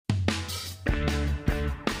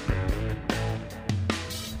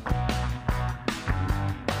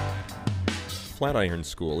Flatiron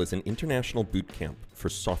School is an international boot camp for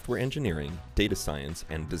software engineering, data science,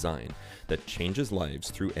 and design that changes lives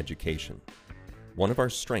through education. One of our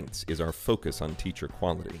strengths is our focus on teacher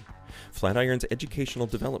quality. Flatiron's educational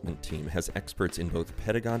development team has experts in both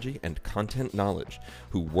pedagogy and content knowledge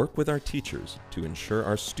who work with our teachers to ensure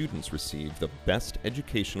our students receive the best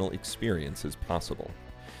educational experiences possible.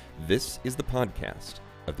 This is the podcast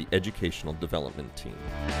of the Educational Development Team.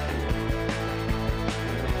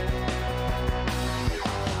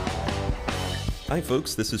 Hi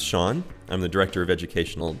folks, this is Sean. I'm the Director of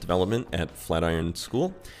Educational Development at Flatiron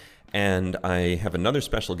School, and I have another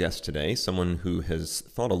special guest today, someone who has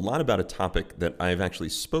thought a lot about a topic that I've actually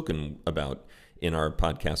spoken about in our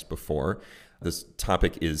podcast before. This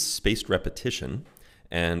topic is spaced repetition,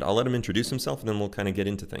 and I'll let him introduce himself and then we'll kind of get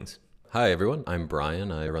into things. Hi everyone, I'm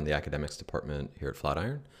Brian. I run the academics department here at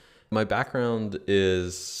Flatiron. My background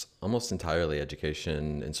is almost entirely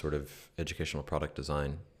education and sort of educational product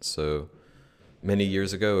design. So many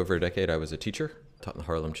years ago, over a decade, I was a teacher, taught in the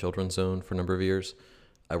Harlem Children's Zone for a number of years.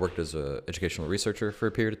 I worked as an educational researcher for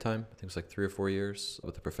a period of time. I think it was like 3 or 4 years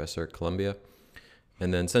with a professor at Columbia.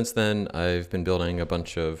 And then since then, I've been building a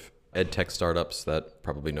bunch of ed tech startups that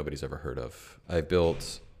probably nobody's ever heard of. I've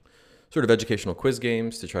built sort of educational quiz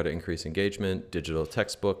games to try to increase engagement, digital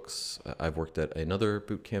textbooks. I've worked at another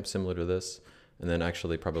boot camp similar to this. And then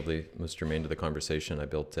actually probably most germane to the conversation, I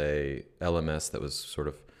built a LMS that was sort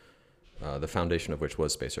of the foundation of which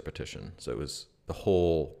was spaced repetition. So it was the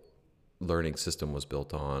whole learning system was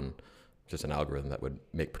built on just an algorithm that would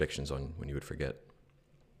make predictions on when you would forget.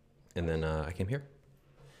 And then I came here.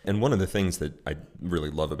 And one of the things that I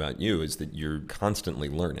really love about you is that you're constantly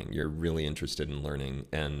learning. You're really interested in learning.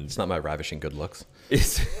 And it's not my ravishing good looks.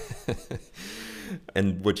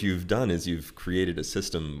 And what you've done is you've created a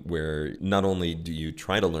system where not only do you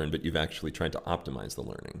try to learn, but you've actually tried to optimize the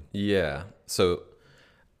learning. Yeah. So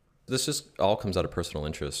this just all comes out of personal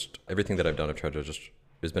interest. Everything that I've done, I've tried to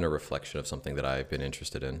has been a reflection of something that I've been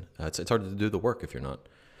interested in. It's hard to do the work if you're not.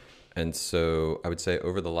 And so I would say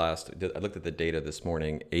over the I looked at the data this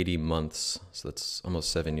morning, 80 months, so that's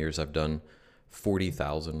almost 7 years, I've done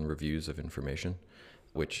 40,000 reviews of information,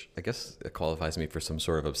 which I guess it qualifies me for some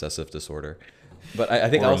sort of obsessive disorder. But I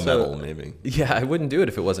think or also, a medal, maybe. Yeah, I wouldn't do it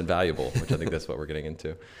if it wasn't valuable, which I think that's what we're getting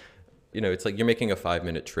into. You know, it's like you're making a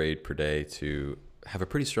 5-minute trade per day to have a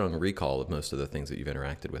pretty strong recall of most of the things that you've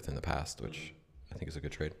interacted with in the past, which I think is a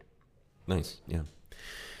good trade. Nice, yeah.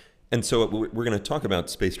 And so we're going to talk about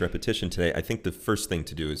spaced repetition today. I think the first thing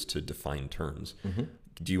to do is to define terms. Mm-hmm.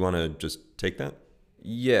 Do you want to just take that?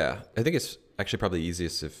 Yeah, I think it's actually probably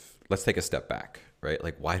easiest if let's take a step back, right?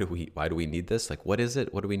 Like, why do we need this? Like, what is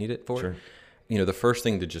it? What do we need it for? Sure. You know, the first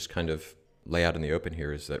thing to just kind of lay out in the open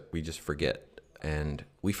here is that we just forget, and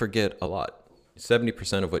we forget a lot.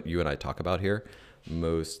 70% of what you and I talk about here,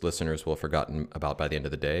 most listeners will have forgotten about by the end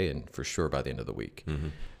of the day, and for sure by the end of the week. Mm-hmm.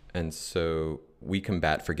 And so we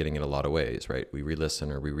combat forgetting in a lot of ways, right? We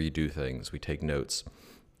re-listen or we redo things, we take notes.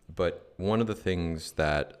 But one of the things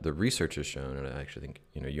that the research has shown, and I actually think,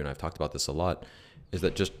 you know, you and I have talked about this a lot, is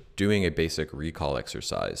that just doing a basic recall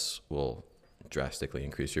exercise will drastically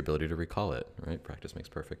increase your ability to recall it, right? Practice makes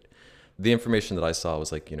perfect. The information that I saw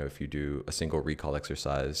was like, you know, if you do a single recall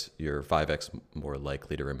exercise, you're 5x more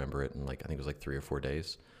likely to remember it in I think it was like 3 or 4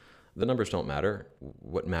 days. The numbers don't matter.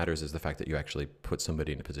 What matters is the fact that you actually put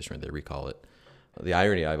somebody in a position where they recall it. The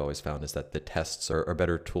irony I've always found is that the tests are a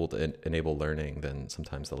better tool to enable learning than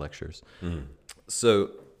sometimes the lectures. Mm.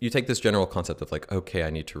 So you take this general concept of like, okay,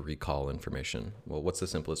 I need to recall information. Well, what's the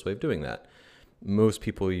simplest way of doing that? Most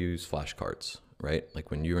people use flashcards, right? Like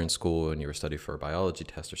when you were in school and you were studying for a biology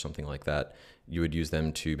test or something like that, you would use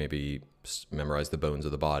them to maybe memorize the bones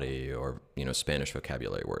of the body or, you know, Spanish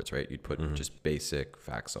vocabulary words, right? You'd put just basic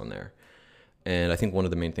facts on there. And I think one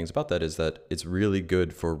of the main things about that is that it's really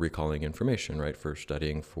good for recalling information, right? For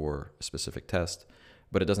studying for a specific test,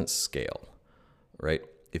 but it doesn't scale, right?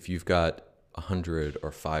 If you've got 100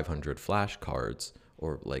 or 500 flashcards,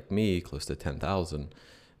 or like me, close to 10,000,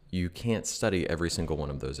 you can't study every single one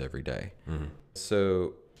of those every day. Mm-hmm.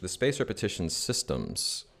 So the spaced repetition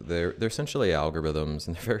systems, they're essentially algorithms,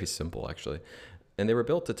 and they're very simple actually. And they were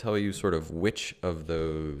built to tell you sort of which of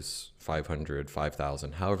those 500,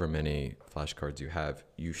 5,000, however many flashcards you have,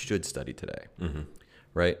 you should study today,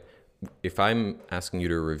 right? If I'm asking you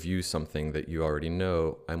to review something that you already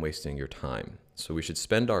know, I'm wasting your time. So we should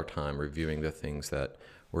spend our time reviewing the things that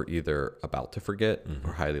we're either about to forget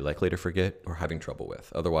or highly likely to forget or having trouble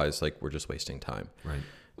with. Otherwise, like, we're just wasting time. Right.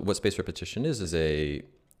 What spaced repetition is a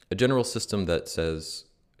general system that says,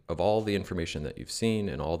 of all the information that you've seen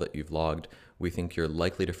and all that you've logged, we think you're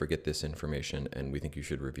likely to forget this information, and we think you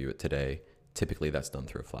should review it today typically that's done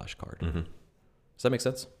through a flashcard. Mm-hmm. Does that make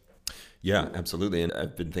sense? Yeah, absolutely. And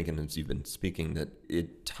I've been thinking as you've been speaking that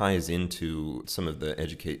it ties into some of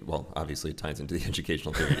the well, obviously it ties into the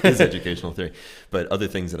educational theory, it is educational theory, but other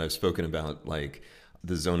things that I've spoken about, like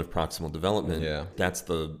the zone of proximal development, that's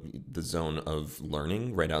the zone of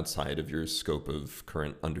learning right outside of your scope of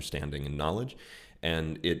current understanding and knowledge.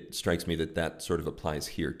 And it strikes me that that sort of applies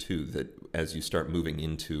here too, that as you start moving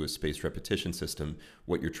into a spaced repetition system,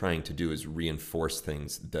 what you're trying to do is reinforce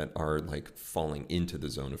things that are like falling into the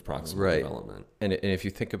zone of proximal development. And if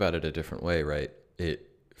you think about it a different way, right,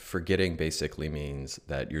 forgetting basically means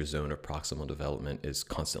that your zone of proximal development is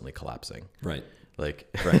constantly collapsing. Right.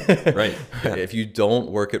 Like, right. Yeah. If you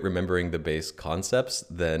don't work at remembering the base concepts,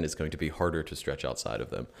 then it's going to be harder to stretch outside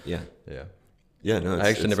of them. Yeah. Yeah, no, I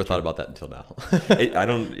actually never thought about that until now.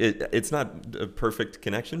 It's not a perfect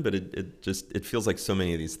connection, but it feels like so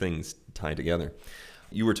many of these things tie together.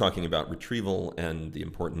 You were talking about retrieval and the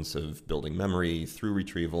importance of building memory through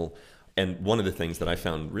retrieval. And one of the things that I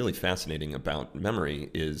found really fascinating about memory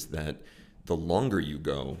is that the longer you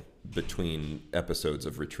go between episodes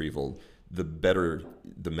of retrieval, the better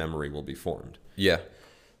the memory will be formed. Yeah.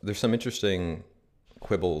 There's some interesting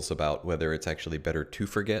quibbles about whether it's actually better to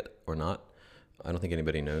forget or not. I don't think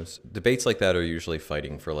anybody knows. Debates like that are usually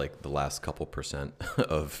fighting for like the last couple %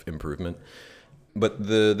 of improvement. But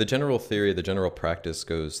the general theory, the general practice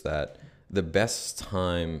goes that the best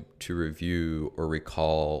time to review or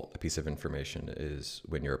recall a piece of information is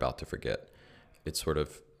when you're about to forget. It sort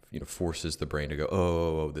of, forces the brain to go,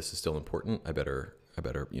 oh, this is still important. I better,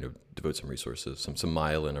 devote some resources, some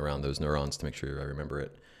myelin around those neurons to make sure I remember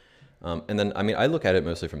it. And then, I look at it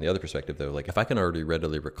mostly from the other perspective, though. Like, if I can already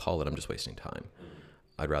readily recall it, I'm just wasting time.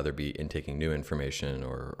 I'd rather be intaking new information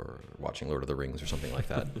or watching Lord of the Rings or something like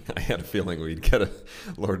that. I had a feeling we'd get a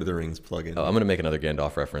Lord of the Rings plug-in. Oh, I'm going to make another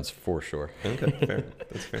Gandalf reference for sure. Okay, fair.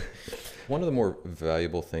 That's fair. One of the more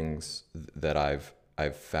valuable things that I've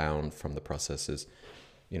found from the process is,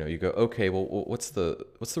 you go, okay, well, what's the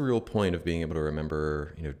real point of being able to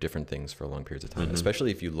remember, different things for long periods of time, especially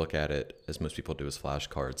if you look at it as most people do as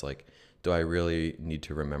flashcards. Like, do I really need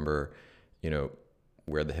to remember,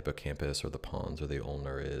 where the hippocampus or the pons or the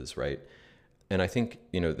ulnar is, right? And I think,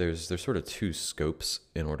 there's sort of two scopes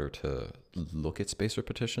in order to look at spaced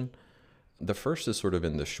repetition. The first is sort of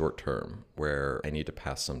in the short term, where I need to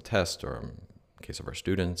pass some test, or in case of our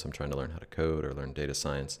students, I'm trying to learn how to code or learn data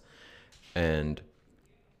science. And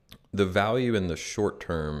the value in the short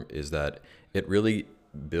term is that it really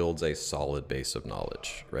builds a solid base of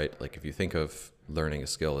knowledge, right? Like, if you think of learning a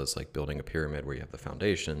skill as like building a pyramid where you have the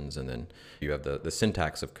foundations, and then you have the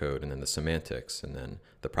syntax of code, and then the semantics, and then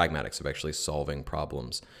the pragmatics of actually solving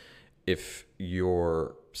problems. If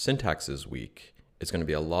your syntax is weak, it's going to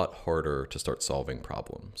be a lot harder to start solving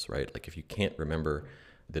problems, right? Like, if you can't remember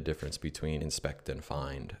the difference between inspect and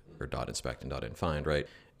find, or dot inspect and dot in find, right?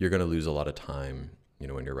 You're going to lose a lot of time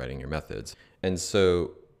when you're writing your methods. And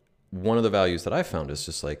so one of the values that I found is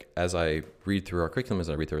just like, as I read through our curriculum, as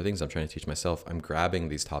I read through things I'm trying to teach myself, I'm grabbing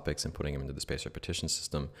these topics and putting them into the spaced repetition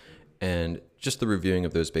system. And just the reviewing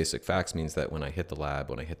of those basic facts means that when I hit the lab,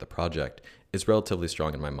 when I hit the project, it's relatively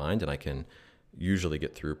strong in my mind, and I can usually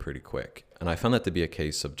get through pretty quick. And I found that to be a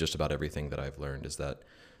case of just about everything that I've learned, is that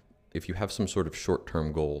if you have some sort of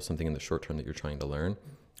short-term goal, something in the short term that you're trying to learn,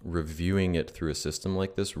 reviewing it through a system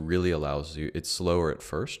like this really allows you, it's slower at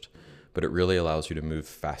first, but it really allows you to move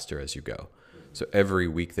faster as you go. So every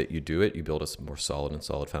week that you do it, you build a more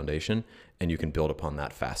solid foundation, and you can build upon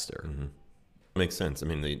that faster. Mm-hmm. Makes sense.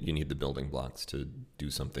 You need the building blocks to do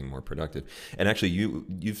something more productive. And actually,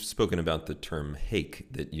 you've spoken about the term hake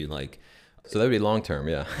that you like. So that would be long term,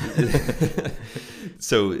 yeah.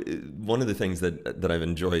 So one of the things that I've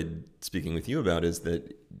enjoyed speaking with you about is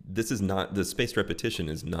that the spaced repetition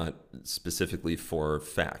is not specifically for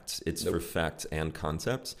facts. It's for facts and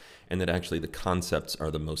concepts, and that actually the concepts are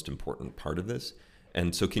the most important part of this.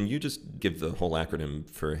 And so can you just give the whole acronym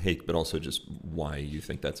for hake, but also just why you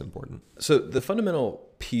think that's important? So the fundamental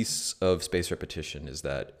piece of spaced repetition is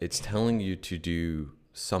that it's telling you to do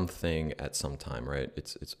something at some time, right?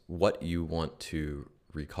 It's what you want to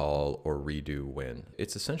recall or redo when.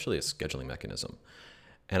 It's essentially a scheduling mechanism.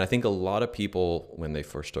 And I think a lot of people, when they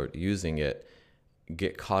first start using it,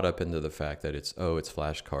 get caught up into the fact that it's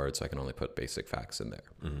flashcards, so I can only put basic facts in there.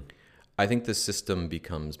 Mm-hmm. I think the system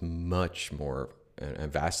becomes much more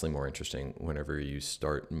and vastly more interesting whenever you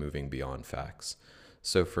start moving beyond facts.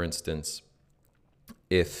 So for instance,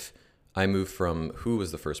 if I move from who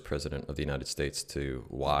was the first president of the United States to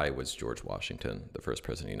why was George Washington the first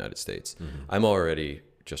president of the United States, I'm already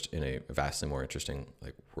just in a vastly more interesting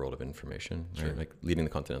like world of information, right? Like leading the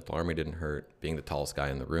Continental Army didn't hurt, being the tallest guy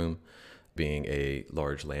in the room, being a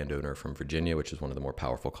large landowner from Virginia, which is one of the more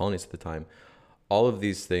powerful colonies at the time. All of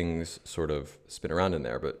these things sort of spin around in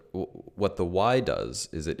there. But what the why does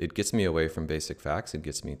is it gets me away from basic facts. It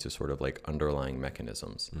gets me to sort of like underlying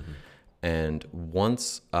mechanisms. And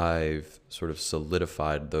once I've sort of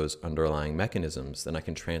solidified those underlying mechanisms, then I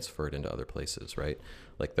can transfer it into other places, right?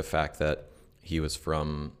 Like the fact that he was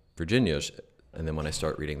from Virginia. And then when I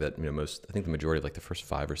start reading that, I think the majority of like the first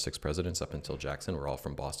 5 or 6 presidents up until Jackson were all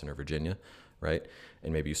from Boston or Virginia, right?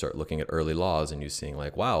 And maybe you start looking at early laws and you seeing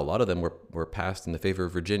like, wow, a lot of them were passed in the favor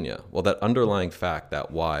of Virginia. Well, that underlying fact,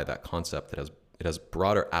 that why, that concept, it has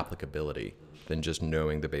broader applicability than just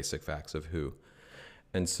knowing the basic facts of who.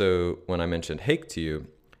 And so when I mentioned Haik to you,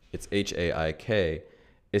 it's Haik.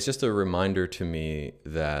 It's just a reminder to me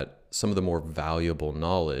that some of the more valuable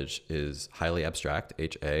knowledge is highly abstract,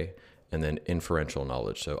 HA, and then inferential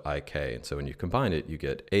knowledge, so IK. And so when you combine it, you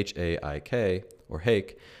get HAIK or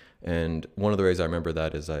Haik. And one of the ways I remember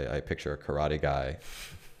that is I picture a karate guy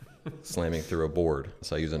slamming through a board.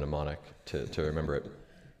 So I use a mnemonic to remember it.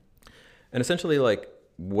 And essentially like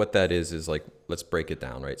what that is like, let's break it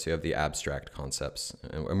down, right? So you have the abstract concepts,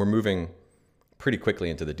 and we're moving pretty quickly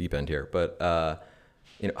into the deep end here, but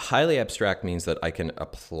highly abstract means that I can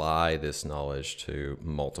apply this knowledge to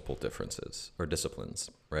multiple differences or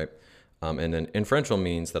disciplines, right? And then inferential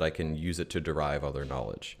means that I can use it to derive other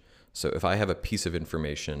knowledge. So if I have a piece of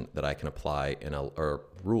information that I can apply or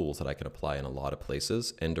rules that I can apply in a lot of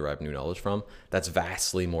places and derive new knowledge from, that's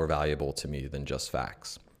vastly more valuable to me than just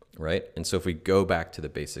facts, right? And so if we go back to the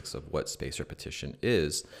basics of what spaced repetition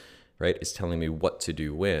is, right, it's telling me what to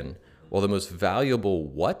do when. Well, the most valuable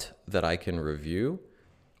what that I can review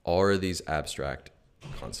are these abstract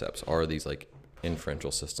concepts, are these like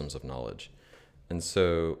inferential systems of knowledge. And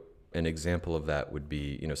so an example of that would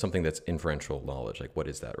be, something that's inferential knowledge. Like, what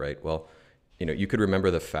is that, right? Well, you could remember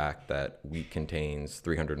the fact that wheat contains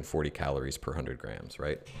 340 calories per 100 grams,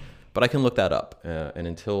 right? But I can look that up. And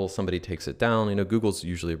until somebody takes it down, Google's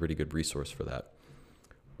usually a pretty good resource for that.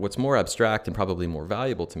 What's more abstract and probably more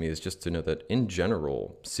valuable to me is just to know that in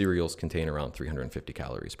general, cereals contain around 350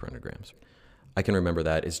 calories per 100 grams. I can remember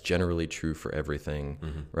that is generally true for everything,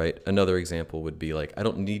 right? Another example would be like, I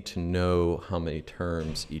don't need to know how many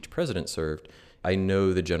terms each president served. I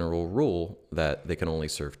know the general rule that they can only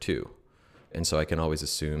serve 2. And so I can always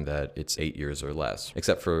assume that it's 8 years or less,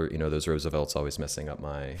 except for, those Roosevelts always messing up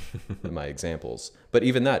my my examples. But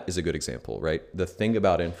even that is a good example, right? The thing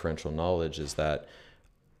about inferential knowledge is that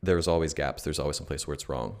there's always gaps. There's always some place where it's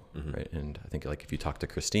wrong, right? And I think like if you talk to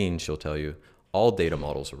Christine, she'll tell you, all data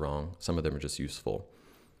models are wrong. Some of them are just useful.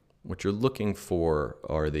 What you're looking for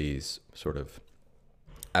are these sort of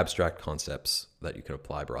abstract concepts that you can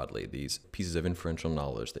apply broadly, these pieces of inferential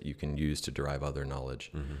knowledge that you can use to derive other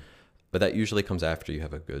knowledge. But that usually comes after you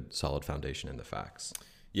have a good, solid foundation in the facts.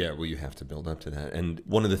 Yeah, well, you have to build up to that. And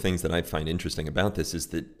one of the things that I find interesting about this is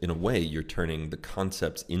that, in a way, you're turning the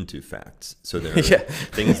concepts into facts. So there are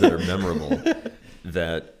things that are memorable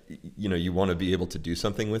that, you want to be able to do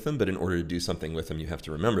something with them, but in order to do something with them, you have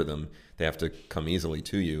to remember them. They have to come easily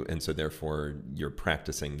to you. And so therefore, you're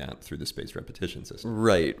practicing that through the spaced repetition system.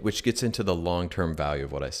 Right, which gets into the long-term value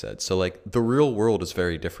of what I said. So like the real world is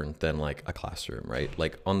very different than like a classroom, right?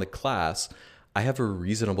 Like on the class, I have a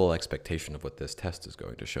reasonable expectation of what this test is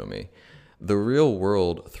going to show me. The real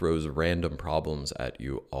world throws random problems at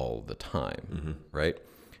you all the time, right?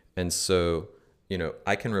 And so,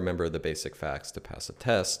 I can remember the basic facts to pass a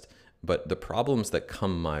test, but the problems that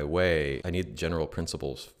come my way, I need general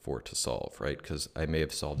principles for it to solve, right? Because I may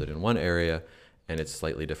have solved it in one area and it's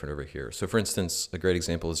slightly different over here. So for instance, a great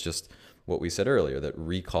example is just what we said earlier, that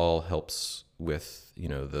recall helps with,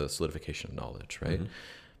 the solidification of knowledge, right?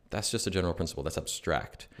 That's just a general principle. That's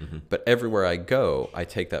abstract. But everywhere I go, I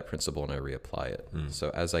take that principle and I reapply it. So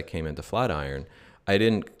as I came into Flatiron, I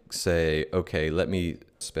didn't say, okay, let me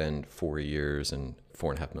spend 4 years and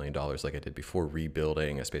 $4.5 million like I did before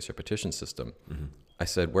rebuilding a spaced repetition system. I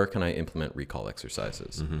said, where can I implement recall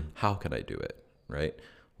exercises? How can I do it, right?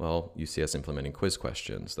 Well, you see us implementing quiz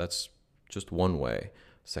questions. That's just one way.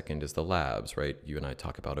 Second is the labs, right? You and I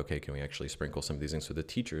talk about, okay, can we actually sprinkle some of these things so the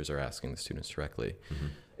teachers are asking the students directly?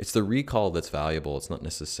 It's the recall that's valuable. It's not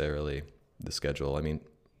necessarily the schedule. I mean,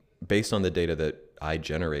 based on the data that I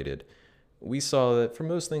generated, we saw that for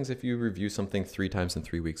most things, if you review something 3 times in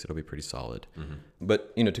 3 weeks, it'll be pretty solid.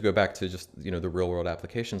 But, to go back to just, the real world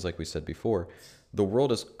applications, like we said before, the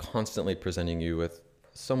world is constantly presenting you with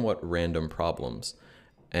somewhat random problems.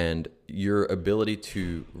 And your ability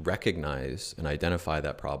to recognize and identify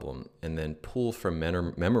that problem and then pull from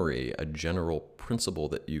memory a general principle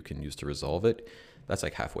that you can use to resolve it, that's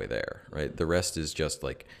like halfway there, right? The rest is just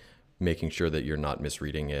like making sure that you're not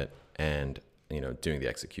misreading it and, doing the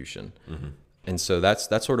execution. Mm-hmm. And so that's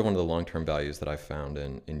sort of one of the long-term values that I've found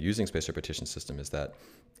in using spaced repetition system, is that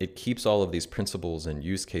it keeps all of these principles and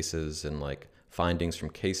use cases and like findings from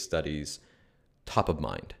case studies top of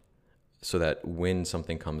mind, so that when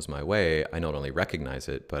something comes my way, I not only recognize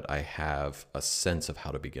it, but I have a sense of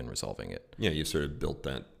how to begin resolving it. Yeah, you sort of built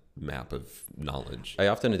that map of knowledge. I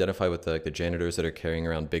often identify with the janitors that are carrying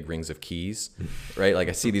around big rings of keys, right? Like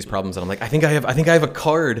I see these problems and I'm like, I think I have a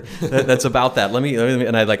card that's about that. Let me,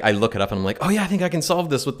 and I look it up and I'm like, oh yeah, I think I can solve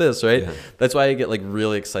this with this, right? Yeah. That's why I get like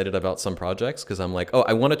really excited about some projects, because I'm like, oh,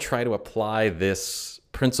 I want to try to apply this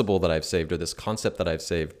principle that I've saved or this concept that I've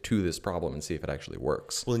saved to this problem and see if it actually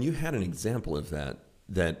works. Well, and you had an example of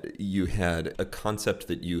that you had a concept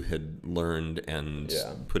that you had learned and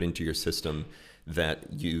put into your system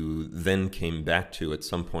that you then came back to at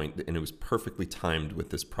some point, and it was perfectly timed with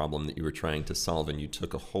this problem that you were trying to solve, and you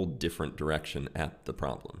took a whole different direction at the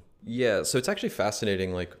problem. Yeah, so it's actually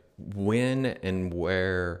fascinating, like when and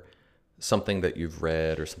where something that you've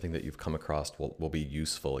read or something that you've come across will be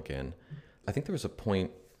useful again. I think there was a point,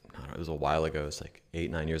 it was a while ago, it's like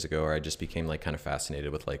 8-9 years ago, where I just became like kind of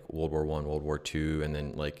fascinated with like World War I, World War II, and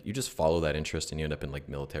then like you just follow that interest and you end up in like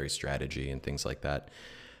military strategy and things like that.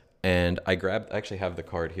 And I actually have the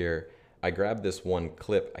card here. I grabbed this one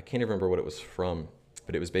clip. I can't even remember what it was from,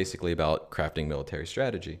 but it was basically about crafting military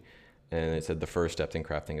strategy. And it said the first step in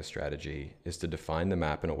crafting a strategy is to define the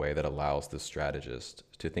map in a way that allows the strategist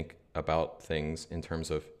to think about things in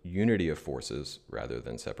terms of unity of forces rather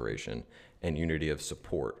than separation, and unity of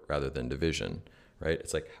support rather than division, right?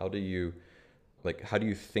 It's like, how do you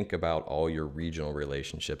think about all your regional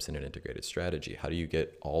relationships in an integrated strategy? How do you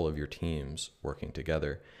get all of your teams working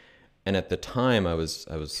together? And at the time, I was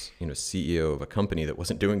CEO of a company that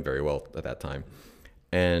wasn't doing very well at that time.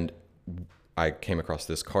 And I came across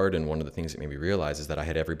this card, and one of the things that made me realize is that I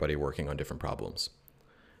had everybody working on different problems,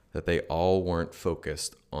 that they all weren't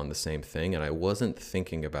focused on the same thing. And I wasn't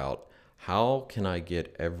thinking about how can I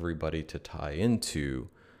get everybody to tie into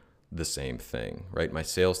the same thing, right? My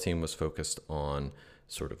sales team was focused on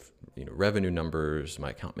sort of revenue numbers. My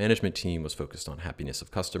account management team was focused on happiness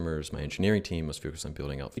of customers. My engineering team was focused on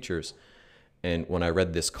building out features. And when I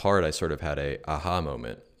read this card, I sort of had a aha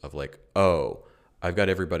moment of like, oh, I've got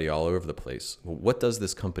everybody all over the place. Well, what does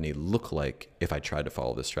this company look like if I tried to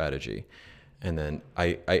follow this strategy? And then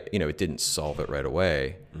I it didn't solve it right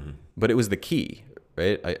away, but it was the key,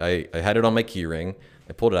 right? I had it on my key ring.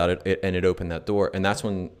 I pulled it out and it opened that door. And that's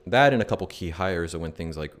when that and a couple key hires are when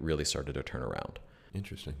things like really started to turn around.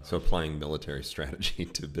 Interesting. So applying military strategy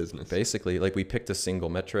to business. Basically, like we picked a single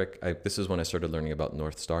metric. This is when I started learning about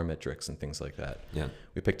North Star metrics and things like that. Yeah.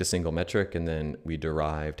 We picked a single metric, and then we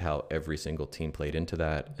derived how every single team played into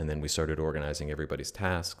that. And then we started organizing everybody's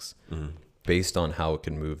tasks based on how it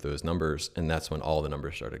could move those numbers. And that's when all the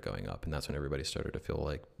numbers started going up. And that's when everybody started to feel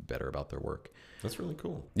like better about their work. That's really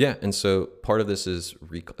cool. Yeah. And so part of this is,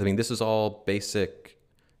 this is all basic.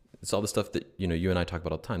 It's all the stuff that, you and I talk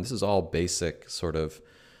about all the time. This is all basic sort of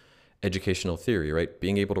educational theory, right?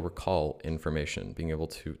 Being able to recall information, being able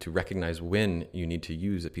to recognize when you need to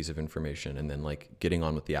use a piece of information, and then like getting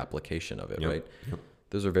on with the application of it, right? Yep.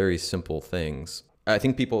 Those are very simple things. I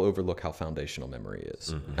think people overlook how foundational memory is.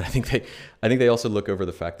 And I think they also look over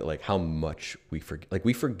the fact that like how much we forget. Like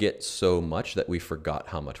we forget so much that we forgot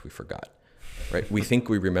how much we forgot, right? We think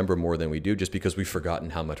we remember more than we do just because we've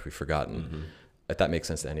forgotten how much we've forgotten. If that makes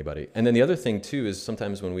sense to anybody. And then the other thing too is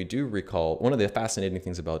sometimes when we do recall, one of the fascinating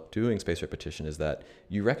things about doing spaced repetition is that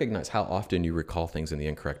you recognize how often you recall things in the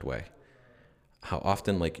incorrect way. How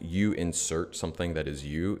often like you insert something that is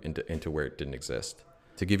you into where it didn't exist.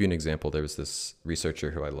 To give you an example, there was this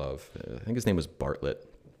researcher who I love, I think his name was Bartlett,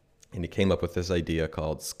 and he came up with this idea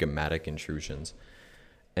called schematic intrusions.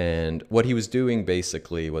 And what he was doing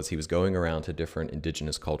basically was he was going around to different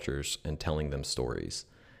indigenous cultures and telling them stories.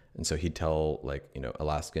 And so he'd tell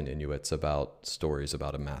Alaskan Inuits about stories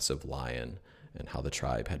about a massive lion and how the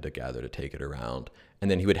tribe had to gather to take it around.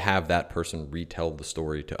 And then he would have that person retell the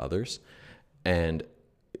story to others. And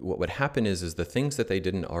what would happen is the things that they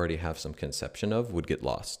didn't already have some conception of would get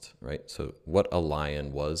lost, right? So what a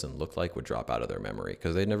lion was and looked like would drop out of their memory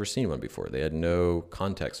because they'd never seen one before. They had no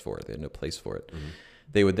context for it. They had no place for it.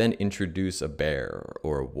 They would then introduce a bear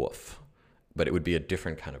or a wolf. but it would be a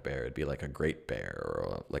different kind of bear. It'd be like a great bear,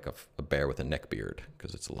 or like a bear with a neck beard,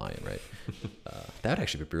 because it's a lion, right? That would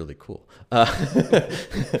actually be really cool.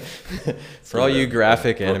 For all you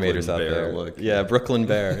graphic animators out there. Look. Yeah, Brooklyn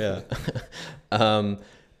Bear, yeah.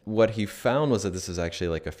 What he found was that this is actually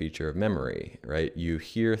like a feature of memory, right? You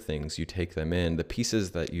hear things, you take them in. The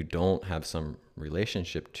pieces that you don't have some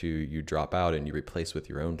relationship to, you drop out and you replace with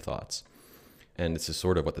your own thoughts. And this is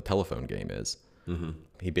sort of what the telephone game is. Mm-hmm.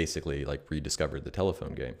 He basically like rediscovered the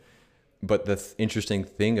telephone game. But the interesting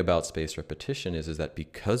thing about spaced repetition is that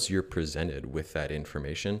because you're presented with that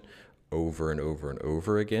information over and over and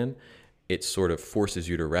over again, it sort of forces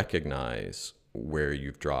you to recognize where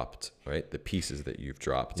you've dropped, right? The pieces that you've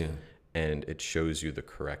dropped, yeah. And it shows you the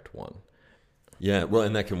correct one. Yeah, well,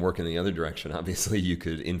 and that can work in the other direction. Obviously, you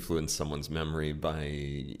could influence someone's memory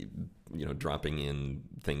by, dropping in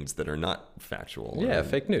things that are not factual. Yeah,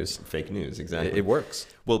 fake news. Fake news, exactly. It works.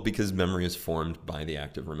 Well, because memory is formed by the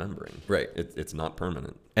act of remembering. Right. It's not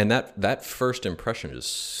permanent. And that first impression is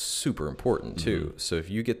super important, too. Mm-hmm. So if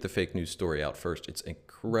you get the fake news story out first, it's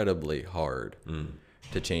incredibly hard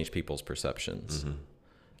to change people's perceptions. Mm-hmm.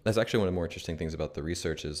 That's actually one of the more interesting things about the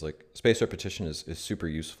research is like spaced repetition is super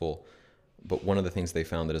useful. But one of the things they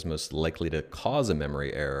found that is most likely to cause a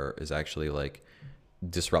memory error is actually like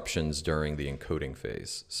disruptions during the encoding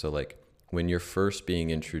phase. So like when you're first being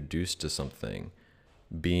introduced to something,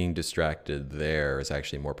 being distracted there is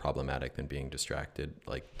actually more problematic than being distracted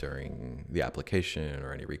like during the application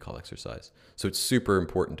or any recall exercise. So it's super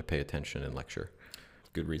important to pay attention in lecture.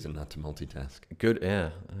 Good reason not to multitask. Good, yeah.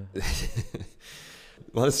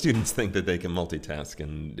 A lot of students think that they can multitask,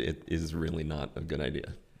 and it is really not a good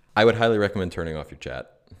idea. I would highly recommend turning off your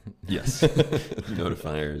chat. Yes.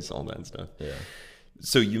 Notifiers, all that stuff. Yeah.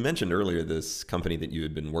 So you mentioned earlier this company that you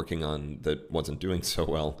had been working on that wasn't doing so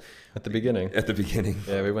well. At the beginning.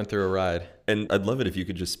 Yeah, we went through a ride. And I'd love it if you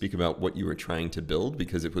could just speak about what you were trying to build,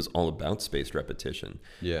 because it was all about spaced repetition.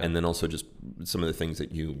 Yeah. And then also just some of the things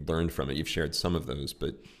that you learned from it. You've shared some of those,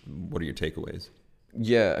 but what are your takeaways?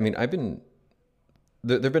 Yeah, I mean,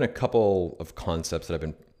 there've been a couple of concepts that I've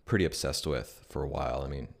been pretty obsessed with for a while. I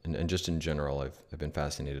mean, and just in general, I've been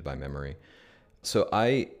fascinated by memory. So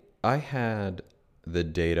I had the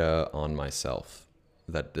data on myself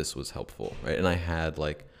that this was helpful, right? And I had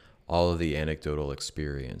like all of the anecdotal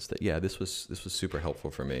experience that, yeah, this was super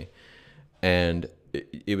helpful for me. And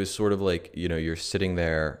it was sort of like, you're sitting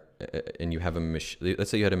there and you have a machine.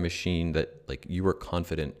 Let's say you had a machine that like you were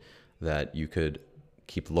confident that you could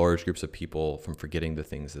keep large groups of people from forgetting the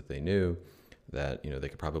things that they knew, that, they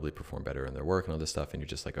could probably perform better in their work and all this stuff. And you're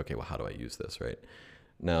just like, okay, well, how do I use this, right?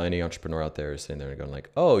 Now, any entrepreneur out there is sitting there and going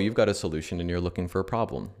like, oh, you've got a solution and you're looking for a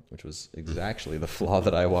problem, which was exactly the flaw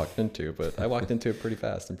that I walked into, but I walked into it pretty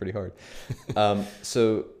fast and pretty hard.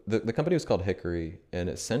 So the company was called Hickory, and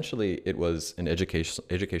essentially it was an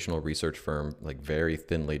educational research firm, like very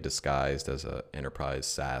thinly disguised as an enterprise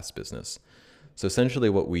SaaS business. So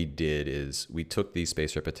essentially what we did is we took these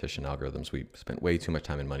spaced repetition algorithms, we spent way too much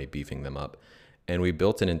time and money beefing them up, and we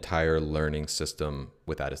built an entire learning system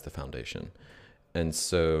with that as the foundation. And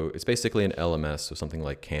so it's basically an LMS, so something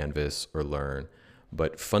like Canvas or Learn,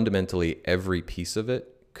 but fundamentally every piece of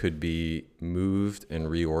it could be moved and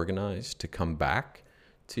reorganized to come back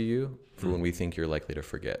to you for when we think you're likely to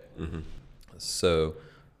forget. Mm-hmm. So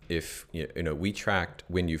if, we tracked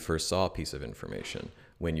when you first saw a piece of information,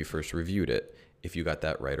 when you first reviewed it, if you got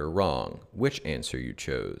that right or wrong, which answer you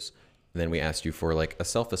chose. Then we asked you for like a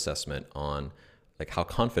self-assessment on like how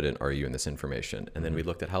confident are you in this information? And then we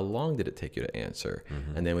looked at how long did it take you to answer?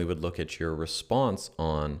 Mm-hmm. And then we would look at your response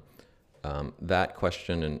on that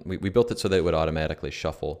question. And we built it so that it would automatically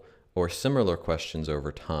shuffle or similar questions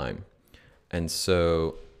over time. And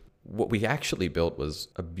so what we actually built was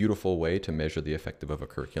a beautiful way to measure the effect of a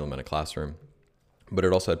curriculum in a classroom, but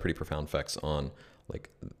it also had pretty profound effects on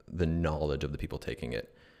like the knowledge of the people taking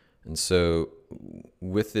it. And so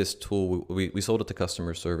with this tool, we sold it to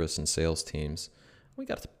customer service and sales teams. We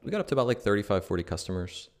got up to about like 35, 40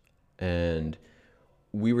 customers. And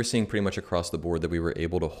we were seeing pretty much across the board that we were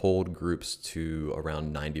able to hold groups to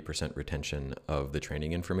around 90% retention of the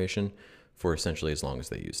training information for essentially as long as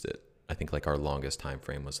they used it. I think like our longest time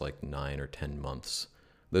frame was like 9 or 10 months.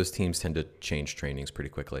 Those teams tend to change trainings pretty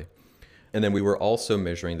quickly. And then we were also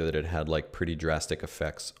measuring that it had like pretty drastic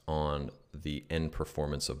effects on the end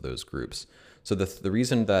performance of those groups. So the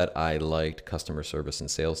reason that I liked customer service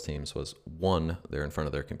and sales teams was, one, they're in front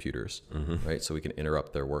of their computers, right? So we can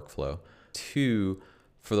interrupt their workflow. Two,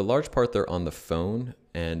 For the large part, they're on the phone,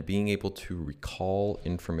 and being able to recall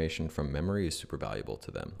information from memory is super valuable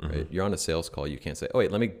to them, right? You're on a sales call, you can't say, oh,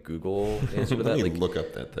 wait, let me Google the answer to that. Let me look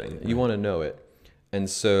up that thing. You want to know it. And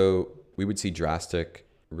so we would see drastic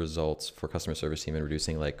results for customer service team in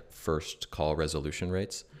reducing like first call resolution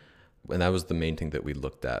rates. And that was the main thing that we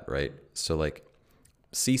looked at, right? So like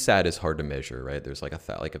CSAT is hard to measure, right? There's like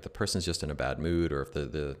like if the person's just in a bad mood, or if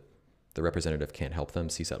the representative can't help them,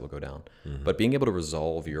 CSAT will go down. But being able to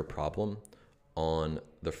resolve your problem on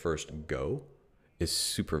the first go is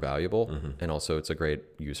super valuable. And also it's a great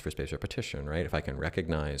use for spaced repetition, right? If I can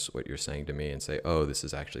recognize what you're saying to me and say, oh, this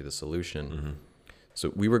is actually the solution.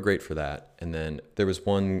 So we were great for that. And then there was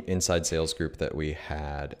one inside sales group that we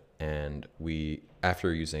had, and we,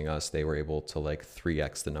 after using us, they were able to like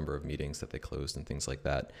 3x the number of meetings that they closed and things like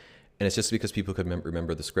that. And it's just because people could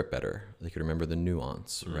remember the script better. They could remember the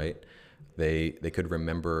nuance, right? They could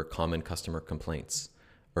remember common customer complaints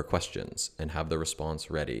or questions and have the response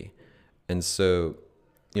ready. And so,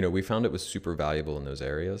 you know, we found it was super valuable in those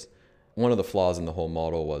areas. One of the flaws in the whole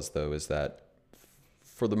model is that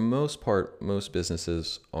for the most part, most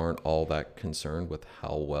businesses aren't all that concerned with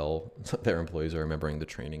how well their employees are remembering the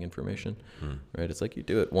training information, right? It's like you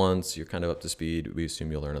do it once, you're kind of up to speed. We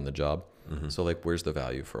assume you'll learn on the job. So like, where's the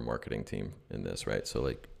value for a marketing team in this, right? So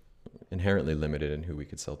like inherently limited in who we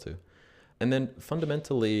could sell to. And then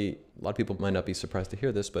fundamentally, a lot of people might not be surprised to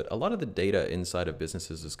hear this, but a lot of the data inside of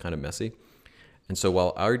businesses is kind of messy. And so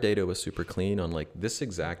while our data was super clean on like this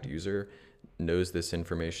exact user knows this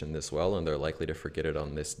information this well and they're likely to forget it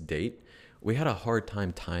on this date, we had a hard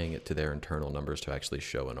time tying it to their internal numbers to actually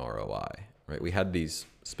show an ROI, right? We had these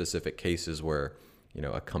specific cases where, you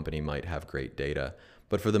know, a company might have great data,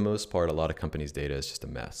 but for the most part, a lot of companies' data is just a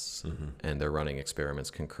mess, and they're running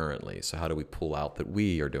experiments concurrently. So how do we pull out that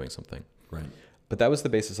we are doing something? Right. But that was the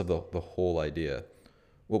basis of the whole idea.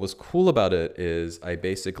 What was cool about it is I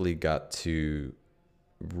basically got to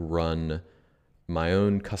run my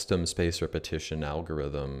own custom spaced repetition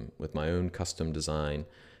algorithm with my own custom design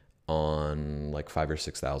on like 5,000 or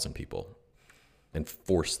 6,000 people and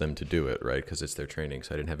force them to do it, right? Because it's their training,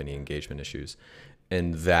 so I didn't have any engagement issues.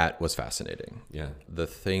 And that was fascinating. Yeah. The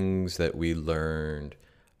things that we learned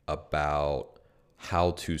about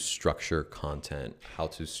how to structure content, how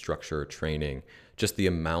to structure training, just the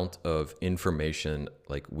amount of information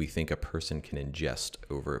like we think a person can ingest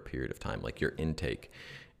over a period of time, like your intake,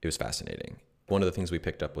 it was fascinating. One of the things we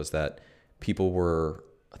picked up was that people were,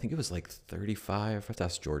 I think it was like 35, I have to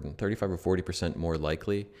ask Jordan, 35 or 40% more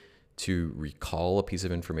likely to recall a piece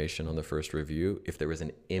of information on the first review if there was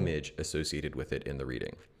an image associated with it in the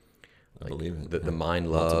reading. I believe it. The mind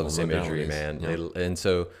loves imagery, man. Yeah. And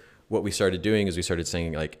so what we started doing is we started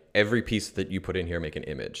saying like every piece that you put in here, make an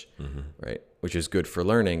image, right? Which is good for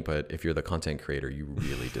learning, but if you're the content creator, you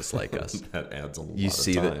really dislike us. That adds a lot you of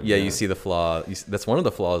see time. You see the flaw. That's one of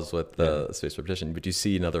the flaws with the spaced repetition, but you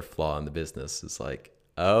see another flaw in the business. It's like,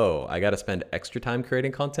 oh, I got to spend extra time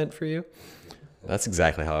creating content for you. That's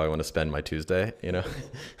exactly how I want to spend my Tuesday, you know?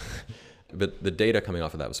 But the data coming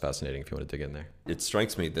off of that was fascinating if you want to dig in there. It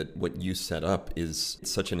strikes me that what you set up is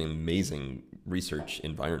such an amazing research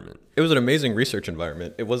environment. It was an amazing research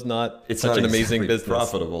environment. It was not It's such not an amazing exactly business.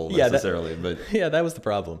 profitable necessarily, but yeah, that was the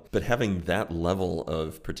problem. But having that level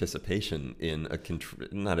of participation in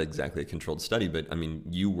not exactly a controlled study, but I mean,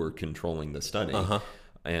 you were controlling the study.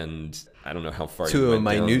 And I don't know how far you To a went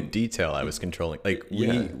minute down. detail, I was controlling. Like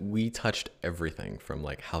Yeah. we touched everything from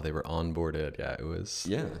like how they were onboarded. Yeah, it was.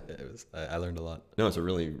 Yeah. It was. I learned a lot. No, it's a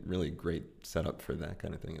really, really great setup for that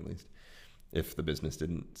kind of thing, at least, if the business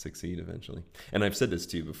didn't succeed eventually. And I've said this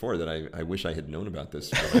to you before, that I wish I had known about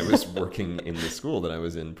this when I was working in the school that I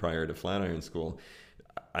was in prior to Flatiron School.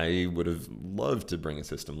 I would have loved to bring a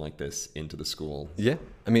system like this into the school. Yeah,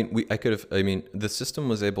 I mean, the system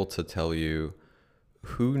was able to tell you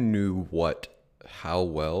who knew what, how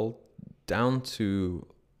well, down to,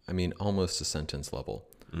 I mean, almost a sentence level.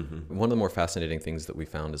 One of the more fascinating things that we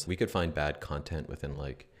found is we could find bad content within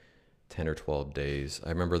like 10 or 12 days. I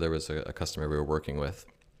remember there was a customer we were working with,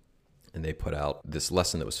 and they put out this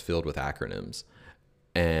lesson that was filled with acronyms.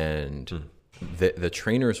 And the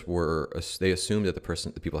trainers they assumed that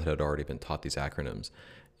the people had already been taught these acronyms.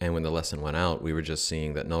 And when the lesson went out, we were just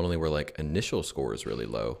seeing that not only were like initial scores really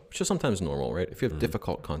low, which is sometimes normal, right? If you have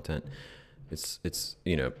difficult content, it's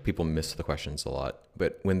you know, people miss the questions a lot.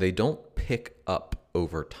 But when they don't pick up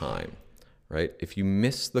over time, right? If you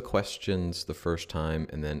miss the questions the first time,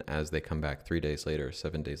 and then as they come back 3 days later,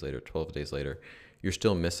 7 days later, 12 days later, you're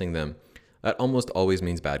still missing them, that almost always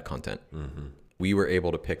means bad content. We were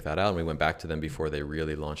able to pick that out, and we went back to them before they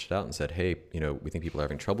really launched it out and said, hey, you know, we think people are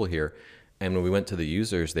having trouble here. And when we went to the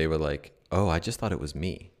users, they were like, oh, I just thought it was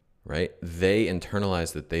me, right? They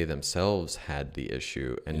internalized that they themselves had the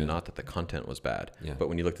issue and not that the content was bad. Yeah. But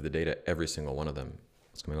when you looked at the data, every single one of them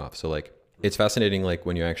was coming off. So like, it's fascinating, like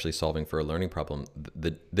when you're actually solving for a learning problem,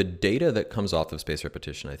 the data that comes off of spaced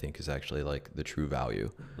repetition, I think, is actually like the true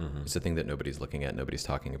value. It's the thing that nobody's looking at, nobody's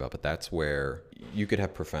talking about, but that's where you could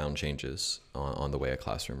have profound changes on the way a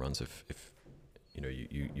classroom runs if you know,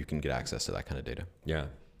 you can get access to that kind of data. Yeah.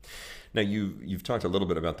 Now you've talked a little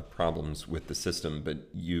bit about the problems with the system, but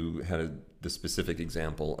you had the specific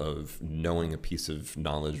example of knowing a piece of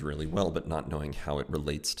knowledge really well, but not knowing how it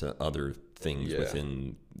relates to other things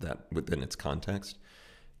within its context.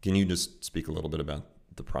 Can you just speak a little bit about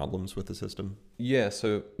the problems with the system? Yeah,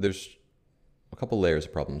 so there's a couple layers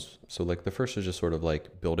of problems. So like the first is just sort of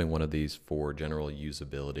like building one of these for general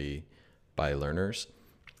usability by learners.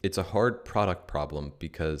 It's a hard product problem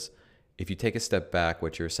because if you take a step back,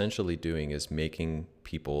 what you're essentially doing is making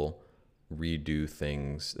people redo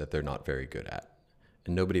things that they're not very good at.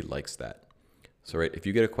 And nobody likes that. So, right, if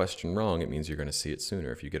you get a question wrong, it means you're going to see it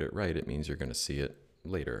sooner. If you get it right, it means you're going to see it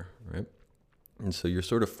later, right? And so you're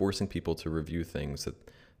sort of forcing people to review things that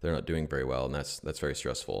they're not doing very well, and that's very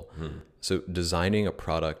stressful. So designing a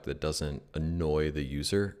product that doesn't annoy the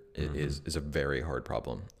user is a very hard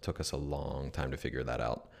problem. It took us a long time to figure that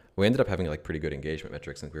out. We ended up having like pretty good engagement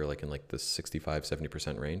metrics. I think we were like in like the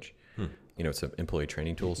 65-70% range. You know, it's an employee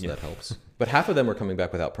training tool, so that helps. But half of them were coming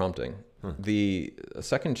back without prompting. The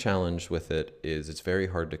second challenge with it is it's very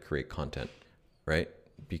hard to create content, right?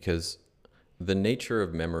 Because the nature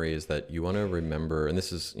of memory is that you want to remember, and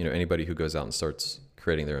this is, you know, anybody who goes out and starts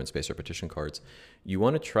creating their own spaced repetition cards, you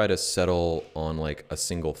want to try to settle on like a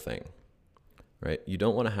single thing, right? You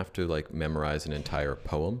don't want to have to like memorize an entire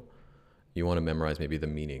poem. You want to memorize maybe the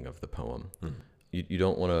meaning of the poem. You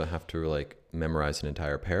don't want to have to like memorize an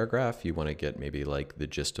entire paragraph. You want to get maybe like the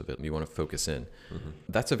gist of it. You want to focus in.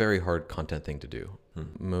 That's a very hard content thing to do.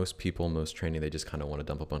 Most people, most training, they just kind of want to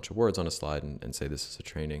dump a bunch of words on a slide and say this is a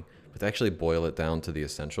training. But to actually boil it down to the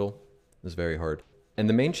essential is very hard. And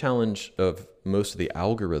the main challenge of most of the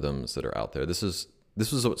algorithms that are out there, this is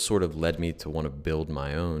what sort of led me to want to build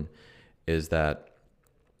my own, is that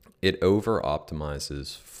it over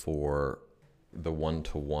optimizes for the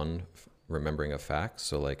one-to-one remembering of facts.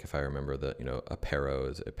 So like if I remember that, you know, a Perro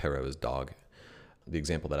is dog. The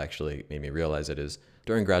example that actually made me realize it is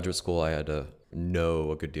during graduate school, I had to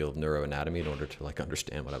know a good deal of neuroanatomy in order to like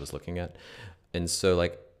understand what I was looking at. And so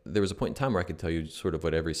like there was a point in time where I could tell you sort of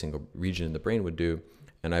what every single region in the brain would do.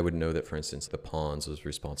 And I would know that, for instance, the pons was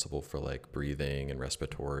responsible for like breathing and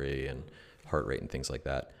respiratory and heart rate and things like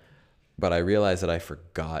that. But I realized that I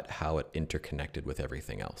forgot how it interconnected with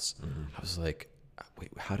everything else. I was like,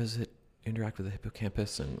 wait, how does it interact with the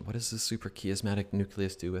hippocampus? And what does the suprachiasmatic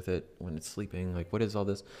nucleus do with it when it's sleeping? Like, what is all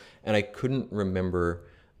this? And I couldn't remember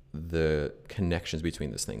the connections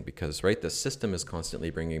between this thing because, right, the system is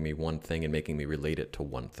constantly bringing me one thing and making me relate it to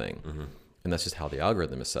one thing. And that's just how the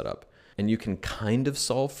algorithm is set up. And you can kind of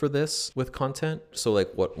solve for this with content. So like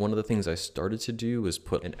one of the things I started to do was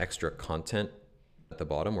put an extra content at the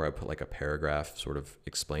bottom where I put like a paragraph sort of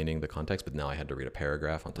explaining the context, but now I had to read a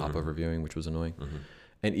paragraph on top of reviewing, which was annoying.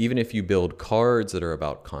 And even if you build cards that are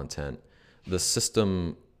about content, the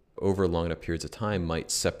system over long enough periods of time might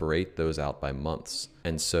separate those out by months.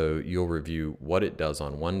 And so you'll review what it does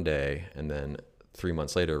on one day and then 3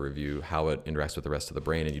 months later review how it interacts with the rest of the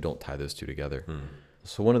brain, and you don't tie those two together.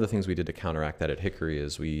 So one of the things we did to counteract that at Hickory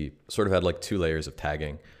is we sort of had like 2 layers of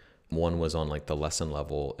tagging. One was on like the lesson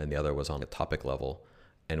level and the other was on a topic level.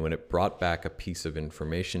 And when it brought back a piece of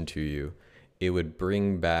information to you, it would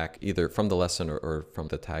bring back either from the lesson or from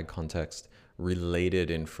the tag context related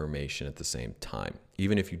information at the same time,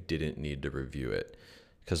 even if you didn't need to review it.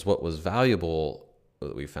 Because what was valuable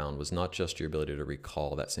that we found was not just your ability to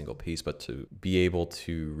recall that single piece, but to be able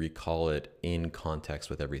to recall it in context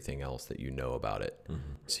with everything else that you know about it.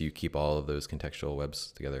 So you keep all of those contextual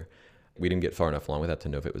webs together. We didn't get far enough along with that to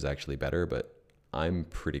know if it was actually better, but I'm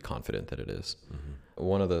pretty confident that it is.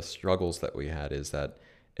 One of the struggles that we had is that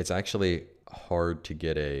it's actually hard to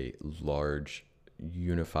get a large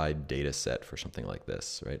unified data set for something like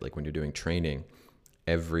this, right? Like when you're doing training,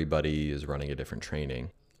 everybody is running a different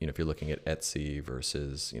training. You know, if you're looking at Etsy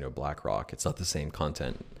versus, you know, BlackRock, it's not the same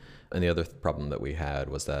content. And the other problem that we had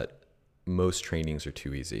was that most trainings are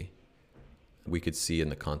too easy. We could see in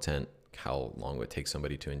the content how long it would take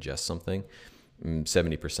somebody to ingest something.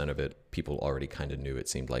 70% of it, people already kind of knew, it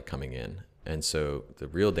seemed like, coming in. And so the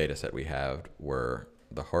real data set we had were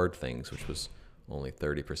the hard things, which was only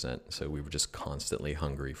 30%. So we were just constantly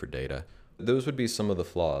hungry for data. Those would be some of the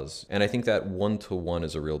flaws. And I think that one-to-one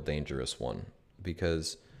is a real dangerous one,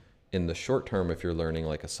 because in the short term, if you're learning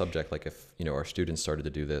like a subject, like if, our students started to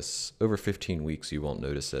do this over 15 weeks, you won't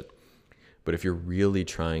notice it. But if you're really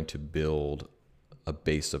trying to build a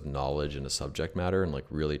base of knowledge in a subject matter and like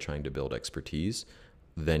really trying to build expertise,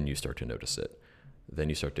 then you start to notice it. Then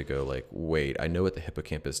you start to go like, wait, I know what the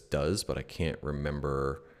hippocampus does, but I can't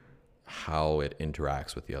remember how it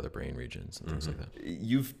interacts with the other brain regions and things like that.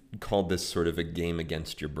 You've called this sort of a game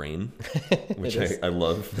against your brain, which I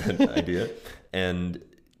love that idea. And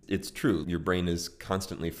it's true. Your brain is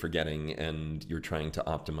constantly forgetting and you're trying to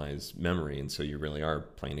optimize memory. And so you really are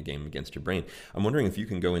playing a game against your brain. I'm wondering if you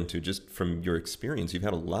can go into, just from your experience, you've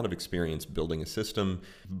had a lot of experience building a system,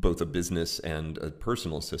 both a business and a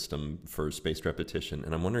personal system for spaced repetition.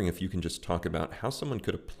 And I'm wondering if you can just talk about how someone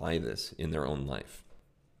could apply this in their own life.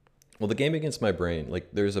 Well, the game against my brain, like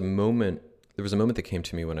there was a moment that came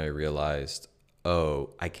to me when I realized, oh,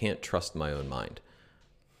 I can't trust my own mind,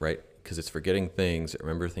 right? Because it's forgetting things, it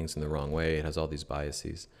remembers things in the wrong way, it has all these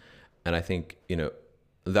biases. And I think,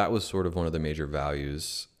 that was sort of one of the major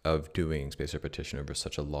values of doing spaced repetition over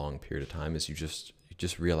such a long period of time, is you just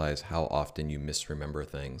realize how often you misremember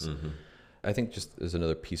things. Mm-hmm. I think just as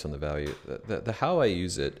another piece on the value, the how I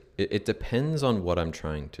use it depends on what I'm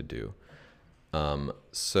trying to do.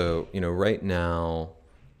 So, right now,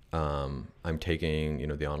 I'm taking,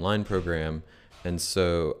 the online program. And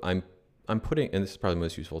so I'm putting, and this is probably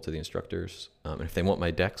most useful to the instructors. And if they want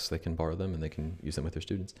my decks, they can borrow them and they can use them with their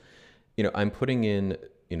students. I'm putting in,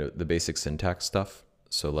 the basic syntax stuff.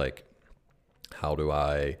 So like, how do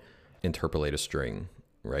I interpolate a string,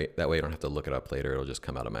 right? That way I don't have to look it up later. It'll just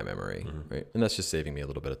come out of my memory, right? And that's just saving me a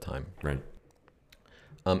little bit of time. Right.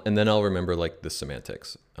 And then I'll remember like the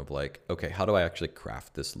semantics of like, okay, how do I actually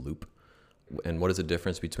craft this loop? And what is the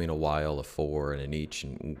difference between a while, a for, and an each?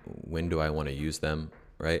 And when do I want to use them,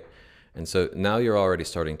 right? And so now you're already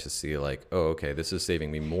starting to see like, oh, okay, this is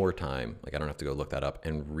saving me more time. Like I don't have to go look that up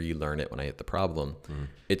and relearn it when I hit the problem.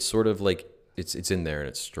 It's sort of like, it's in there and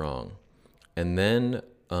it's strong. And then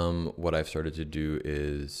what I've started to do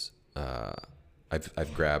is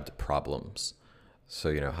I've grabbed problems.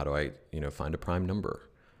 So, how do I, find a prime number?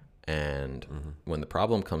 And when the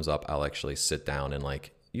problem comes up, I'll actually sit down and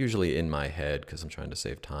like, usually in my head, because I'm trying to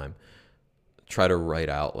save time, try to write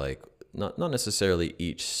out like, not necessarily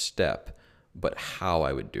each step, but how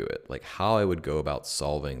I would do it, like how I would go about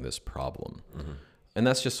solving this problem. And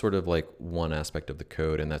that's just sort of like one aspect of the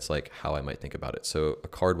code. And that's like how I might think about it. So a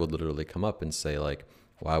card would literally come up and say like,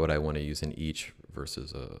 why would I want to use an each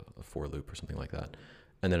versus a for loop or something like that?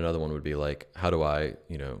 And then another one would be like, how do I,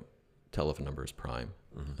 tell if a number is prime?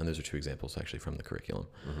 And those are two examples actually from the curriculum.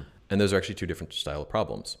 And those are actually two different style of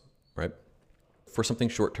problems, right? For something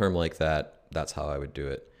short term like that, that's how I would do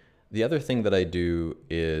it. The other thing that I do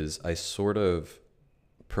is I sort of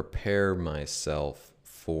prepare myself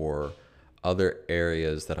for other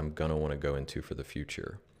areas that I'm going to want to go into for the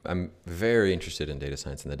future. I'm very interested in data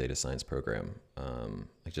science and the data science program,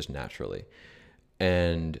 like just naturally.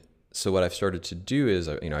 And so what I've started to do is,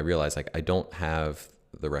 I realize like I don't have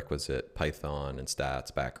the requisite Python and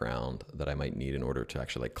stats background that I might need in order to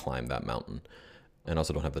actually like climb that mountain. And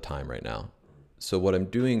also don't have the time right now. So what I'm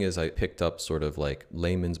doing is I picked up sort of like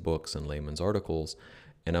layman's books and layman's articles,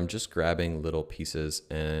 and I'm just grabbing little pieces,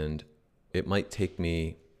 and it might take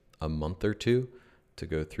me a month or two to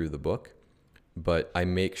go through the book, but I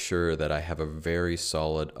make sure that I have a very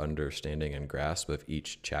solid understanding and grasp of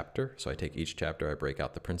each chapter. So I take each chapter, I break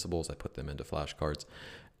out the principles, I put them into flashcards,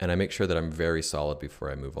 and I make sure that I'm very solid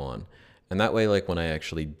before I move on. And that way, like when I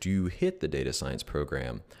actually do hit the data science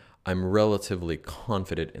program, I'm relatively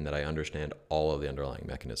confident in that I understand all of the underlying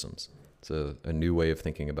mechanisms. It's a new way of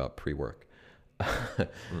thinking about pre-work.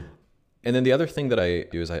 And then the other thing that I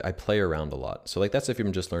do is I play around a lot. So like that's if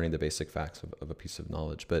I'm just learning the basic facts of a piece of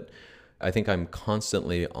knowledge. But I think I'm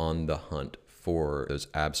constantly on the hunt for those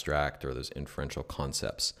abstract or those inferential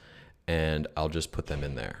concepts. And I'll just put them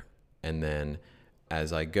in there. And then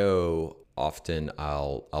as I go, often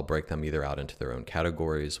I'll break them either out into their own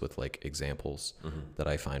categories with like examples that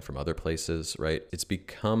I find from other places, right? It's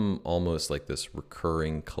become almost like this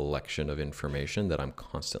recurring collection of information that I'm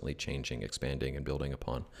constantly changing, expanding, and building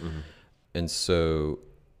upon. And so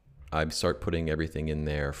I start putting everything in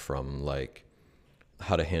there from like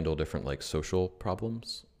how to handle different like social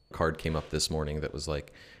problems. A card came up this morning that was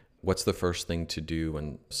like, what's the first thing to do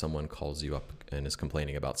when someone calls you up and is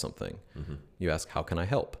complaining about something? You ask, how can I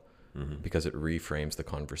help? Because it reframes the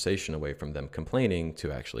conversation away from them complaining to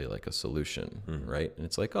actually like a solution, right? And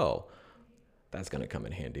it's like, oh, that's going to come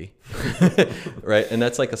in handy, right? And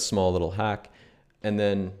that's like a small little hack. And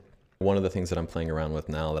then One of the things that I'm playing around with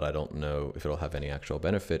now that I don't know if it'll have any actual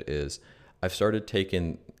benefit is I've started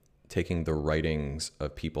taking the writings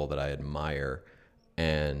of people that I admire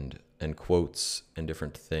and quotes and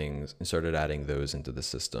different things and started adding those into the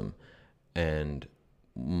system. And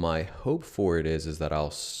my hope for it is that I'll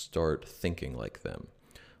start thinking like them,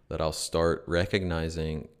 that I'll start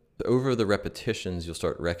recognizing over the repetitions, you'll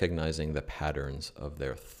start recognizing the patterns of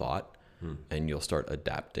their thought, and you'll start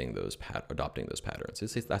adopting those patterns.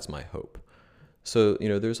 That's my hope. So,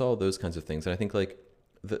 there's all those kinds of things. And I think like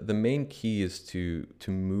the main key is to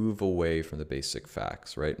move away from the basic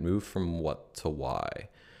facts, right? Move from what to why,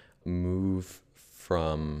 move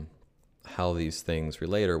from how these things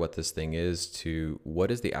relate or what this thing is to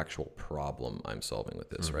what is the actual problem I'm solving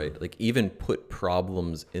with this, right? Like even put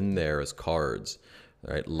problems in there as cards,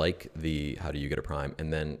 right? Like the how do you get a prime,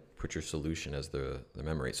 and then put your solution as the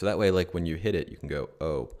memory. So that way, like when you hit it, you can go,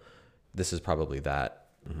 oh, this is probably that.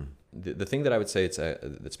 The thing that I would say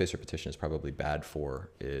that spaced repetition is probably bad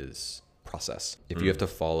for is process. If you have to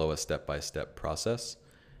follow a step-by-step process,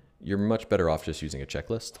 you're much better off just using a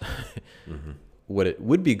checklist. What it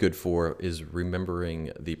would be good for is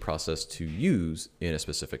remembering the process to use in a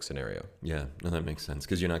specific scenario. Yeah, no, that makes sense,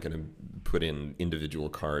 because you're not going to put in individual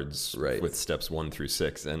cards with steps 1 through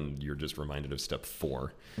 6, and you're just reminded of step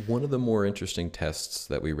 4. One of the more interesting tests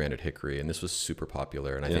that we ran at Hickory, and this was super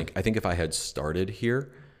popular, and I think if I had started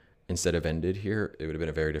here instead of ended here, it would have been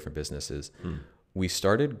a very different business, is we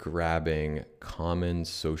started grabbing common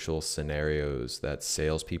social scenarios that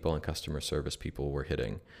salespeople and customer service people were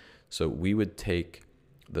hitting. So we would take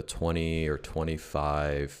the 20 or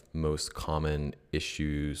 25 most common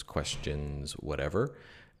issues, questions, whatever,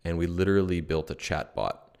 and we literally built a chat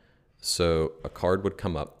bot. So a card would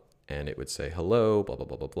come up and it would say, hello, blah, blah,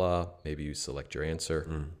 blah, blah, blah. Maybe you select your answer.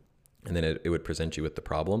 And then it would present you with the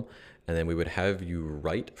problem. And then we would have you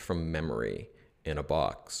write from memory in a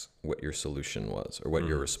box what your solution was or what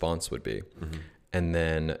your response would be. And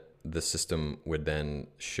then the system would then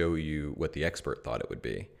show you what the expert thought it would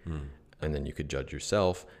be. And then you could judge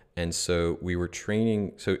yourself. And so we were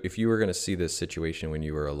training. So if you were going to see this situation when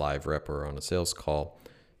you were a live rep or on a sales call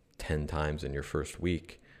 10 times in your first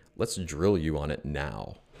week, let's drill you on it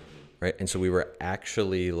now. Right. And so we were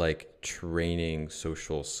actually like training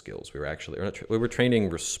social skills. We were training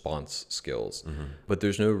response skills, but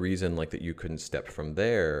there's no reason like that you couldn't step from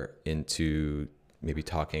there into maybe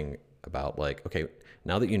talking about like, okay,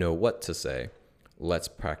 now that you know what to say, let's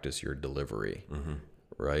practice your delivery,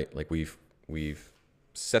 right? Like we've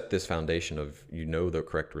set this foundation of, the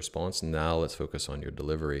correct response. Now let's focus on your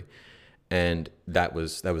delivery. And that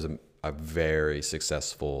was a very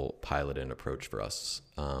successful pilot and approach for us.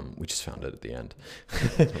 We just found it at the end.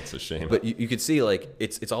 That's a shame. But you could see like,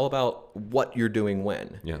 it's all about what you're doing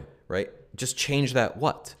when, right? Just change that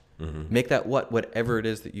what. Make that whatever it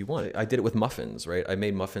is that you want. I did it with muffins, right? I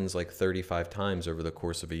made muffins like 35 times over the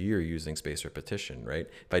course of a year using spaced repetition, right?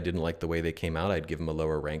 If I didn't like the way they came out, I'd give them a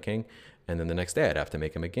lower ranking. And then the next day I'd have to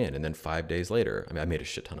make them again. And then 5 days later, I made a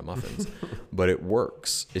shit ton of muffins, but it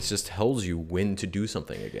works. It just tells you when to do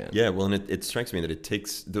something again. Yeah. Well, and it strikes me that it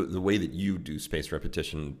takes the way that you do spaced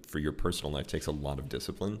repetition for your personal life takes a lot of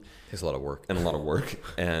discipline. It takes a lot of work.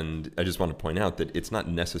 And I just want to point out that it's not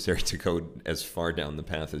necessary to go as far down the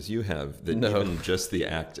path as you have, that even just the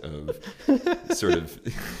act of sort of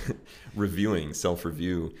reviewing,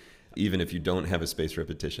 self-review, even if you don't have a spaced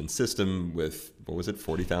repetition system with,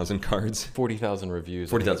 40,000 cards? 40,000 reviews.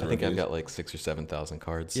 40,000 I think reviews. I've got like 6,000 or 7,000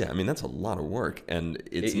 cards. Yeah, I mean, that's a lot of work. And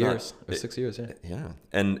it's 8 years. 6 years, yeah. Yeah.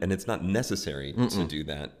 And it's not necessary to do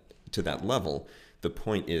that to that level. The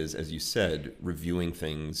point is, as you said, reviewing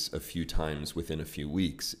things a few times within a few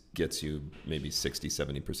weeks gets you maybe 60,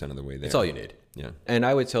 70% of the way there. That's all you need. Yeah. And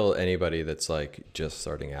I would tell anybody that's like just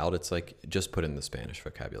starting out, it's like, just put in the Spanish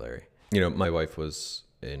vocabulary. My wife was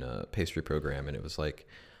in a pastry program, and I was like,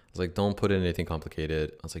 don't put in anything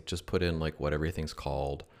complicated. I was like, just put in like what everything's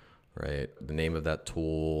called, right? The name of that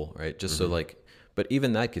tool, right? Just so like, but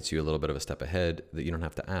even that gets you a little bit of a step ahead that you don't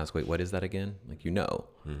have to ask, wait, what is that again? Like,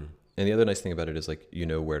 And the other nice thing about it is like,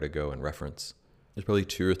 where to go and reference. There's probably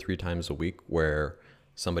 2 or 3 times a week where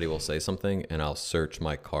somebody will say something and I'll search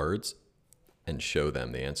my cards and show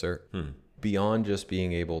them the answer. Beyond just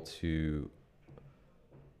being able to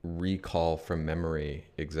recall from memory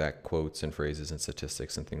exact quotes and phrases and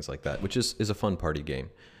statistics and things like that, which is a fun party game.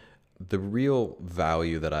 The real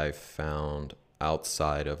value that I've found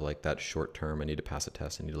outside of like that short term, I need to pass a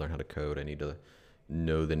test, I need to learn how to code, I need to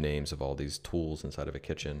know the names of all these tools inside of a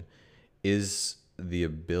kitchen, is the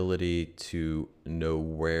ability to know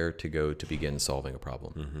where to go to begin solving a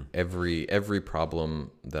problem. Every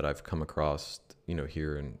problem that I've come across,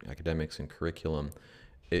 here in academics and curriculum,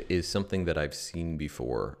 it is something that I've seen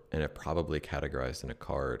before and I've probably categorized in a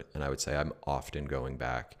card. And I would say I'm often going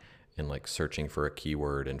back and like searching for a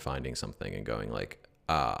keyword and finding something and going like,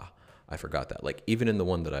 I forgot that. Like even in the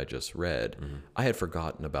one that I just read, I had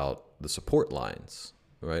forgotten about the support lines,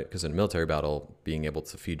 right? Because in a military battle, being able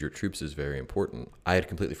to feed your troops is very important. I had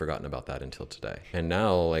completely forgotten about that until today. And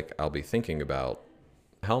now like I'll be thinking about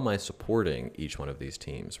how am I supporting each one of these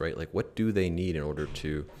teams, right? Like what do they need in order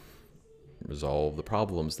to resolve the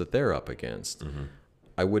problems that they're up against?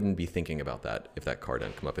 I wouldn't be thinking about that if that card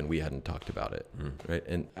hadn't come up and we hadn't talked about it, right?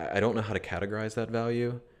 And I don't know how to categorize that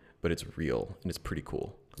value, but it's real and it's pretty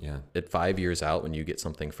cool. Yeah. At 5 years out, when you get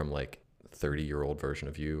something from like 30-year-old version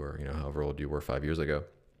of you, or however old you were 5 years ago,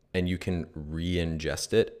 and you can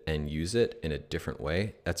re-ingest it and use it in a different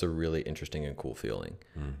way, that's a really interesting and cool feeling.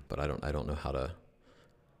 But I don't know how to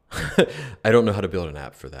I don't know how to build an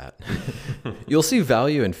app for that. You'll see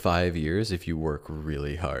value in 5 years if you work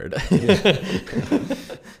really hard.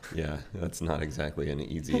 Yeah, that's not exactly an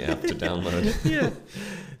easy app to download. Yeah.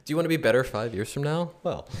 Do you want to be better 5 years from now?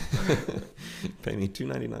 Well, pay me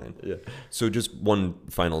 $2.99. Yeah. So just one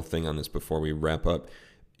final thing on this before we wrap up.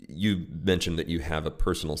 You mentioned that you have a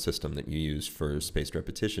personal system that you use for spaced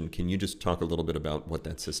repetition. Can you just talk a little bit about what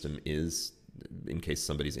that system is in case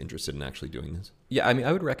somebody's interested in actually doing this? Yeah, I mean,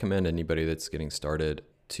 I would recommend anybody that's getting started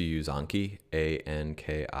to use Anki,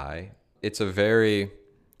 Anki. It's a very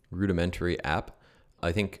rudimentary app.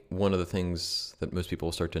 I think one of the things that most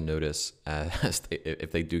people start to notice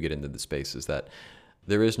if they do get into the space is that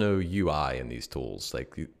there is no UI in these tools.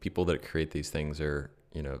 Like the people that create these things are,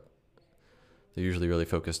 they're usually really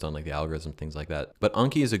focused on like the algorithm, things like that. But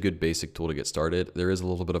Anki is a good basic tool to get started. There is a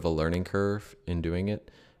little bit of a learning curve in doing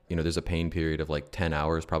it. There's a pain period of like 10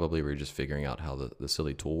 hours probably where you're just figuring out how the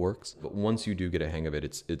silly tool works. But once you do get a hang of it,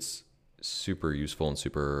 it's super useful and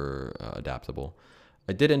super adaptable.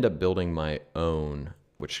 I did end up building my own,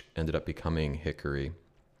 which ended up becoming Hickory.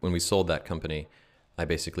 When we sold that company, I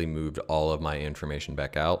basically moved all of my information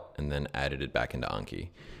back out and then added it back into Anki.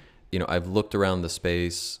 I've looked around the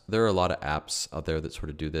space. There are a lot of apps out there that sort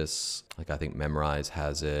of do this. Like I think Memrise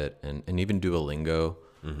has it, and even Duolingo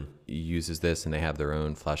uses this, and they have their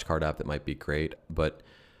own flashcard app that might be great. But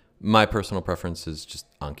my personal preference is just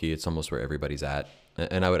Anki. It's almost where everybody's at.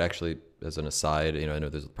 And I would actually, as an aside, I know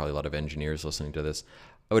there's probably a lot of engineers listening to this.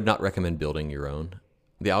 I would not recommend building your own.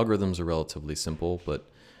 The algorithms are relatively simple, but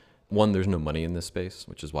one, there's no money in this space,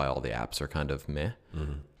 which is why all the apps are kind of meh.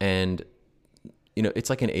 And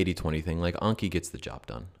it's like an 80-20 thing. Like Anki gets the job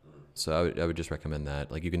done. So I would just recommend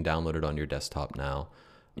that. Like you can download it on your desktop now.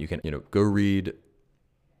 You can, go read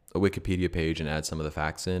a Wikipedia page and add some of the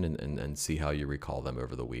facts in and see how you recall them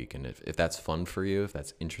over the week. And if that's fun for you, if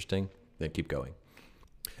that's interesting, then keep going.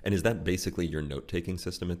 And is that basically your note-taking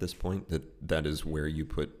system at this point? That is where you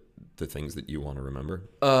put the things that you want to remember?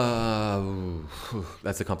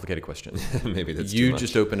 That's a complicated question. Maybe that's you too much.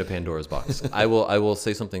 Just opened a Pandora's box. I will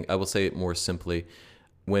say something. I will say it more simply.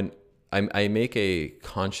 When I make a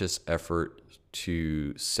conscious effort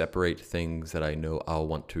to separate things that I know I'll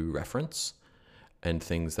want to reference and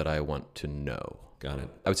things that I want to know. Got it.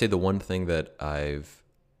 I would say the one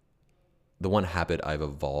habit I've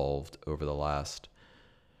evolved over the last,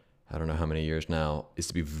 I don't know how many years now, is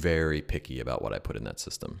to be very picky about what I put in that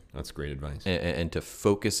system. That's great advice. And to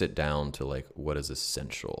focus it down to like what is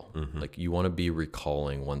essential. Like you want to be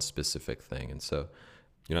recalling one specific thing. And so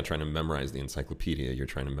you're not trying to memorize the encyclopedia. You're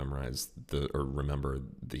trying to memorize or remember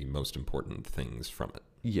the most important things from it.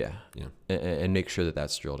 Yeah. Yeah. And make sure that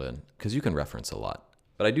that's drilled in, because you can reference a lot.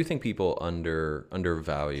 But I do think people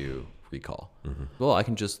undervalue recall. Well, I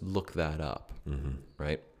can just look that up,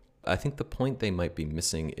 right? I think the point they might be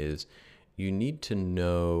missing is you need to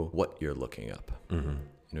know what you're looking up. You know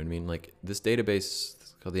what I mean? Like this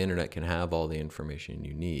database called the internet can have all the information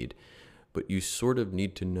you need, but you sort of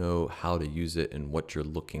need to know how to use it and what you're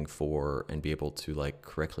looking for and be able to like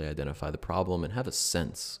correctly identify the problem and have a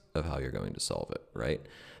sense of how you're going to solve it, right?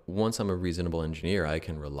 Once I'm a reasonable engineer, I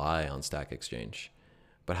can rely on Stack Exchange.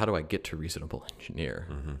 But how do I get to reasonable engineer,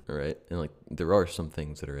 right? And like there are some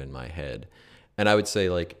things that are in my head. And I would say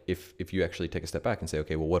like if you actually take a step back and say,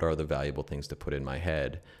 okay, well, what are the valuable things to put in my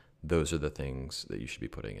head? Those are the things that you should be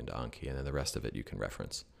putting into Anki, and then the rest of it you can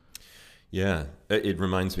reference. Yeah, it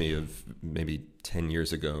reminds me of maybe 10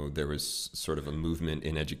 years ago, there was sort of a movement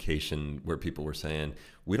in education where people were saying,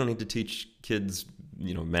 we don't need to teach kids,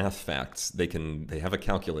 math facts. They have a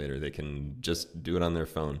calculator. They can just do it on their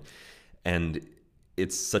phone. And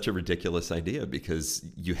it's such a ridiculous idea because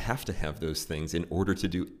you have to have those things in order to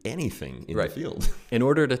do anything in the field. In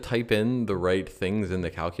order to type in the right things in the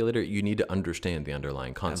calculator, you need to understand the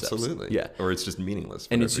underlying concepts. Absolutely. Yeah. Or it's just meaningless.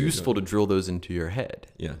 And it's useful to drill those into your head.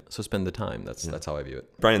 Yeah. So spend the time. That's how I view it.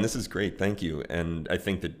 Brian, this is great. Thank you. And I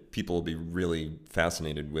think that people will be really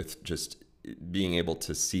fascinated with just being able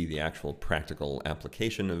to see the actual practical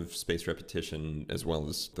application of spaced repetition as well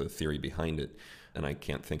as the theory behind it. And I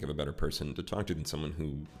can't think of a better person to talk to than someone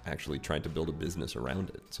who actually tried to build a business around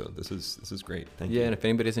it. So this is great. Thank you. Yeah, and if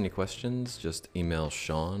anybody has any questions, just email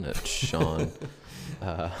Sean at Sean.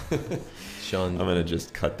 Sean. I'm gonna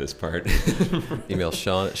just cut this part. Email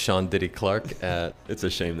Sean Diddy Clark at. It's a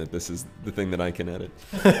shame that this is the thing that I can edit.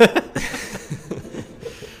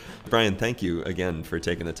 Brian, thank you again for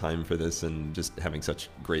taking the time for this and just having such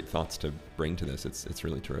great thoughts to bring to this. It's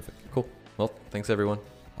really terrific. Cool. Well, thanks everyone.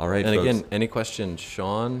 All right, and folks. Again, any questions,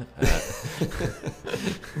 Sean?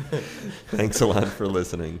 Thanks a lot for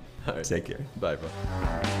listening. All right. Take care. Bye, bro.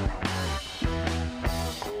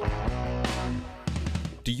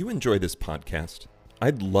 Do you enjoy this podcast?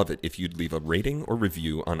 I'd love it if you'd leave a rating or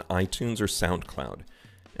review on iTunes or SoundCloud.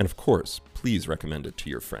 And of course, please recommend it to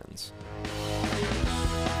your friends.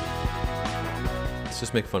 Let's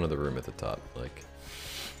just make fun of the room at the top.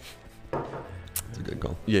 It's a good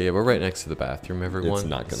goal. Yeah, we're right next to the bathroom, everyone. It's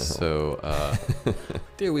not going to help. So,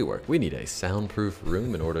 dear WeWork, we need a soundproof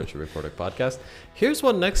room in order to record a podcast. Here's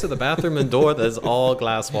one next to the bathroom and door that's all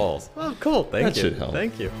glass walls. Oh, cool. Thank you. That should help.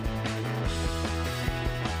 Thank you.